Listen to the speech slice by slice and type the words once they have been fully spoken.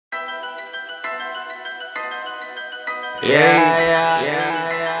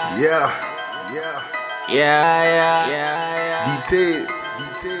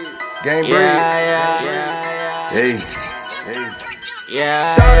TAlNTED, gang bread. Hey.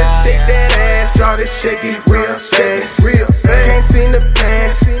 Shawty shake that ass, shawty shake it real fast. Can't seem to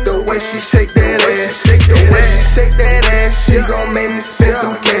pass the way she shake that ass. The way she shake that ass, she gon' make me spend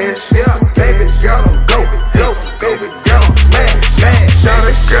some cash. Baby girl, don't go, baby girl, don't smash.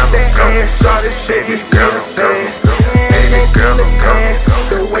 Shawty shake that ass, shawty shake it real fast. Can't seem to pass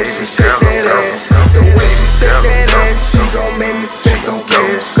the way she shake that ass. The way she shake that ass, she gon' make me spend some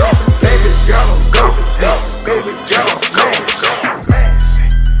cash. Baby girl, don't go, baby girl, don't smash.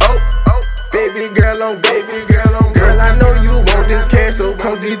 Girl, I know you want this cash, so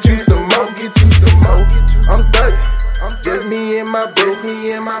come get you some more, I'm thuggin', just me and my bro,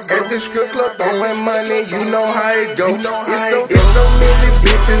 at the strip club throwing money, you know how it go. It's so many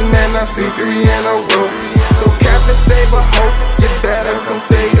bitches, man, I see 3 in a row. So Captain save a hoe, you better come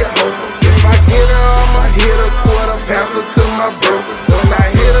save your hoe. If I get her, I'ma hit a quarter, pass her to my bro. When I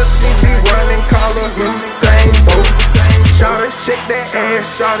hit her, she be running, call her Hussein Boat. Shawty shake that ass,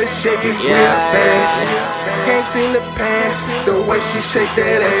 shawty shake it real fast. Can't seem to pass the way she shake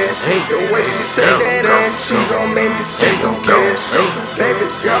that ass. The way she shake that ass, she gon' make me spend some cash. Baby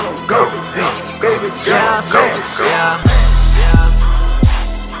girl, don't go, baby girl, don't smash.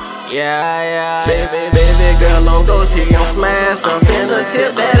 Baby girl, don't go, she gon' smash. I'm finna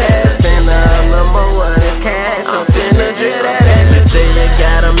tip that ass, send her a little more of this cash. I'm finna drill that ass. You say you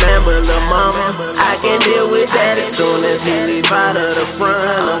got a man, but lil' mama, I can deal with that. As soon as he leave out of the front,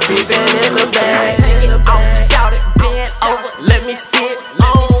 I'm peeping in the back. Take it off, shout it, bend over, let me sit. I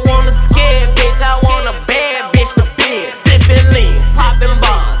don't want a scared bitch, I want a bad bitch to bend. Sippin' lean, poppin'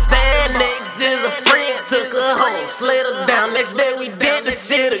 bars, saying next is a friend. Took her home, slid her down, next day we did the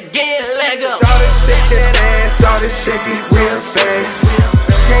shit again. Leg up. Shawty shake that ass, shawty shake it real fast.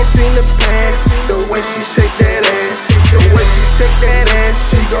 Can't seem to pass the way she shake that ass. The way she shake that ass,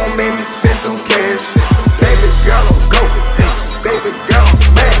 she gon' make me spend some cash. Baby girl, don't go, baby girl, don't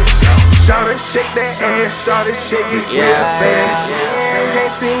smash. Shawty shake that ass, shawty shake it real fast.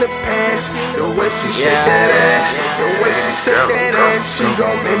 Can't seem to pass the way she shake that ass. The way she shake that ass, she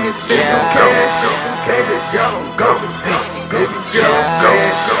gon' make me spend some cash. Baby girl, don't go.